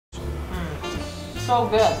So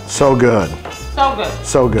good. So good. So good.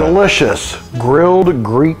 So good. Delicious grilled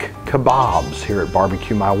Greek kebabs here at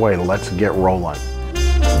Barbecue My Way. Let's get rolling.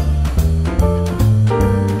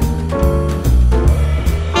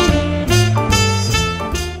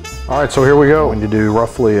 All right, so here we go. I'm going to do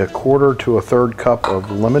roughly a 1/4 to 1/3 cup of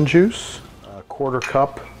lemon juice, a 1/4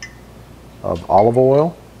 cup of olive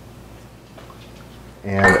oil,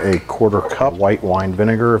 and a 1/4 cup white wine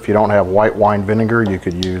vinegar. If you don't have white wine vinegar, you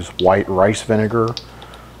could use white rice vinegar.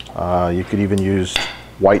 You could even use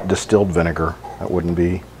white distilled vinegar. That wouldn't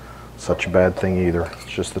be such a bad thing either.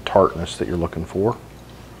 It's just the tartness that you're looking for.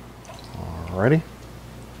 Alrighty.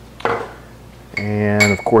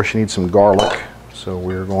 And of course you need some garlic. So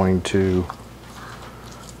we're going to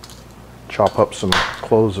chop up some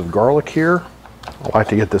cloves of garlic here. I like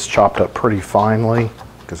to get this chopped up pretty finely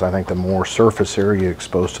because I think the more surface area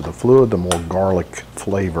exposed to the fluid, the more garlic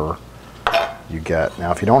flavor you get.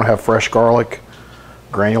 Now if you don't have fresh garlic,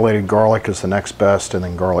 granulated garlic is the next best, and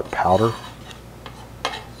then garlic powder.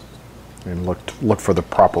 And look for the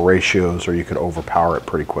proper ratios or you could overpower it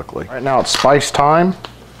pretty quickly. Right now it's spice time.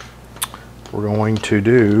 We're going to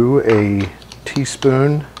do a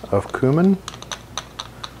teaspoon of cumin.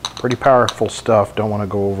 Pretty powerful stuff. Don't want to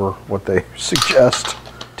go over what they suggest.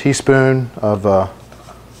 Teaspoon of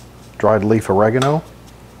dried leaf oregano.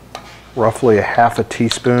 Roughly a 1/2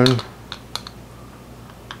 teaspoon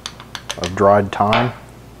of dried thyme.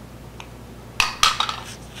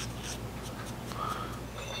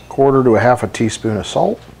 1/4 to a 1/2 teaspoon of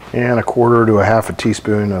salt. And a 1/4 to a 1/2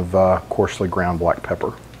 teaspoon of coarsely ground black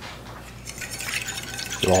pepper.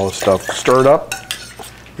 Get all this stuff stirred up.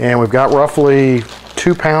 And we've got roughly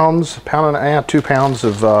 2 pounds, 2 pounds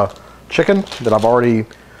of chicken that I've already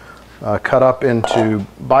cut up into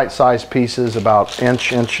bite-sized pieces about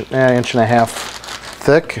inch and a half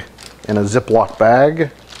thick in a Ziploc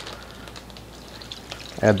bag.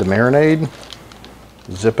 Add the marinade.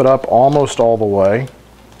 Zip it up almost all the way,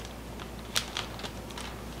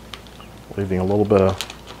 leaving a little bit of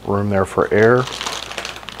room there for air.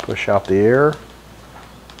 Push out the air.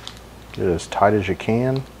 Get it as tight as you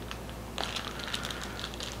can.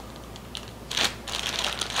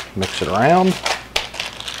 Mix it around.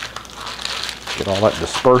 Get all that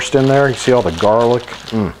dispersed in there. You see all the garlic,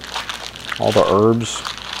 all the herbs.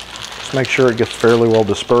 Just make sure it gets fairly well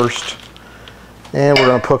dispersed. And we're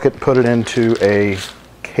going to put it into a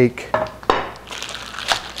cake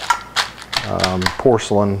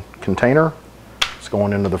porcelain container. It's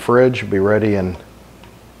going into the fridge. It'll be ready in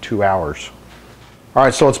 2 hours. All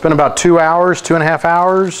right, so it's been about 2 hours, 2.5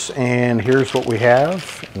 hours, and here's what we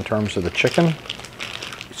have in terms of the chicken.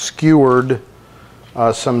 Skewered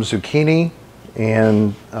some zucchini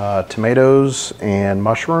and tomatoes and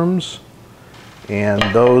mushrooms, and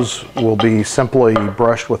those will be simply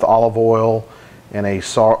brushed with olive oil and a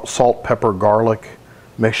salt, pepper, garlic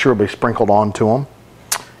mixture will be sprinkled onto them.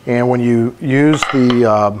 And when you use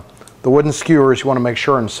the wooden skewers, you want to make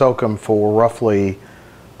sure and soak them for roughly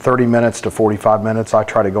 30 minutes to 45 minutes. I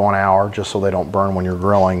try to go an hour just so they don't burn when you're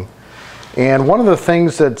grilling. And one of the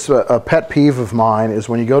things that's a pet peeve of mine is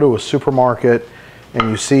when you go to a supermarket and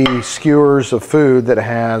you see skewers of food that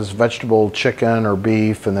has vegetable chicken or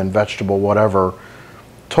beef and then vegetable whatever,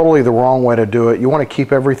 totally the wrong way to do it. You want to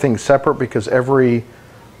keep everything separate because every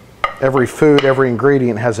food, every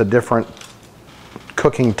ingredient has a different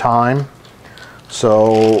cooking time.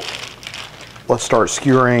 So let's start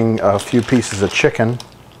skewering a few pieces of chicken.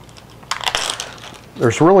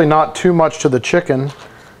 There's really not too much to the chicken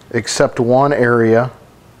except one area.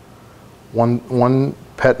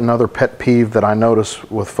 Another pet peeve that I notice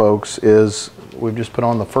with folks is we've just put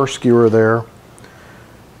on the first skewer there.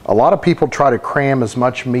 A lot of people try to cram as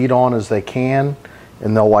much meat on as they can,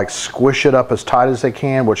 and they'll like squish it up as tight as they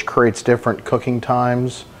can, which creates different cooking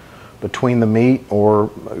times between the meat or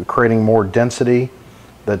creating more density.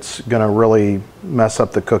 That's going to really mess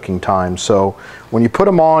up the cooking time. So when you put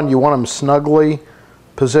them on, you want them snugly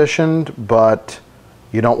positioned, but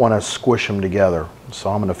you don't want to squish them together. So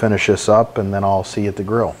I'm going to finish this up and then I'll see you at the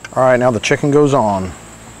grill. All right, now the chicken goes on.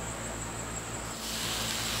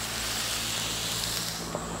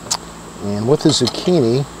 And with the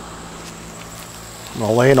zucchini, I'm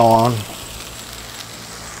going to lay it on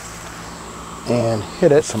and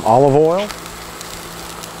hit it some olive oil.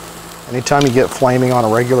 Anytime you get flaming on a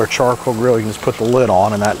regular charcoal grill, you can just put the lid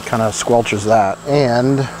on and that kind of squelches that.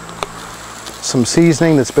 And some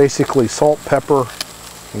seasoning that's basically salt, pepper,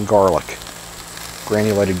 and garlic,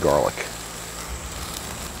 granulated garlic.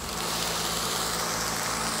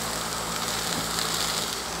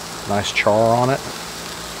 Nice char on it.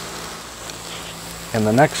 And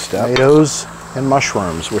the next step, tomatoes and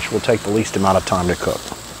mushrooms, which will take the least amount of time to cook.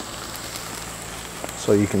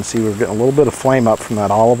 So you can see we're getting a little bit of flame up from that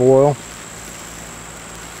olive oil.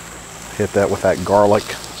 Hit that with that garlic,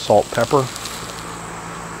 salt, pepper.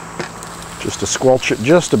 Just to squelch it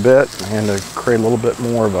just a bit and to create a little bit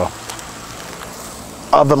more of a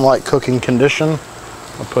oven-like cooking condition.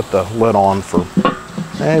 I'll put the lid on for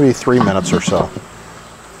maybe 3 minutes or so. All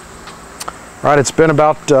right, it's been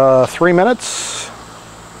about 3 minutes.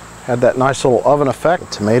 Had that nice little oven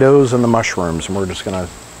effect. Tomatoes and the mushrooms, and we're just gonna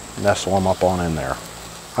nestle them up on in there.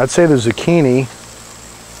 I'd say the zucchini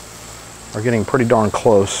are getting pretty darn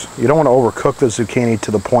close. You don't want to overcook the zucchini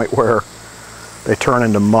to the point where they turn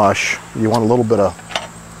into mush. You want a little bit of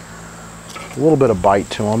bite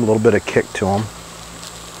to them, a little bit of kick to them.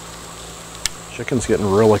 Chicken's getting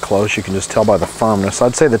really close. You can just tell by the firmness.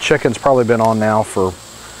 I'd say the chicken's probably been on now for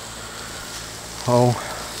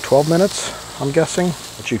 12 minutes, I'm guessing.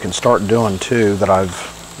 What you can start doing too, that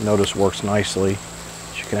I've noticed works nicely,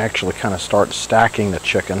 is you can actually kind of start stacking the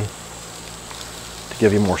chicken to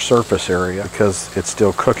give you more surface area because it's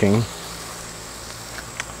still cooking.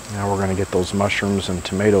 Now we're going to get those mushrooms and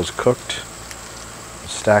tomatoes cooked.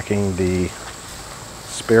 Stacking the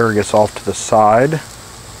asparagus off to the side,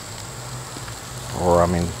 or I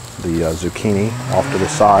mean the zucchini off to the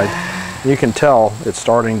side. You can tell it's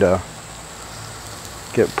starting to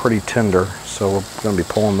get pretty tender, so we're going to be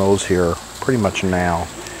pulling those here pretty much now.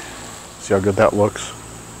 See how good that looks?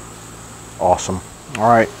 Awesome. All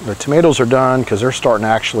right, the tomatoes are done because they're starting to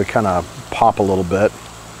actually kind of pop a little bit.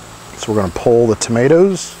 So we're going to pull the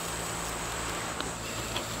tomatoes.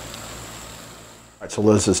 All right, so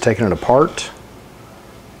Liz is taking it apart,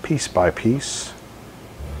 piece by piece.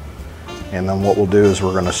 And then what we'll do is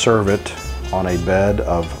we're going to serve it on a bed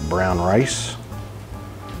of brown rice.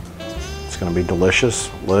 It's going to be delicious.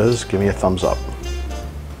 Liz, give me a thumbs up.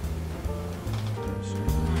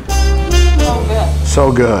 So good.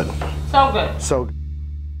 So good. So good. So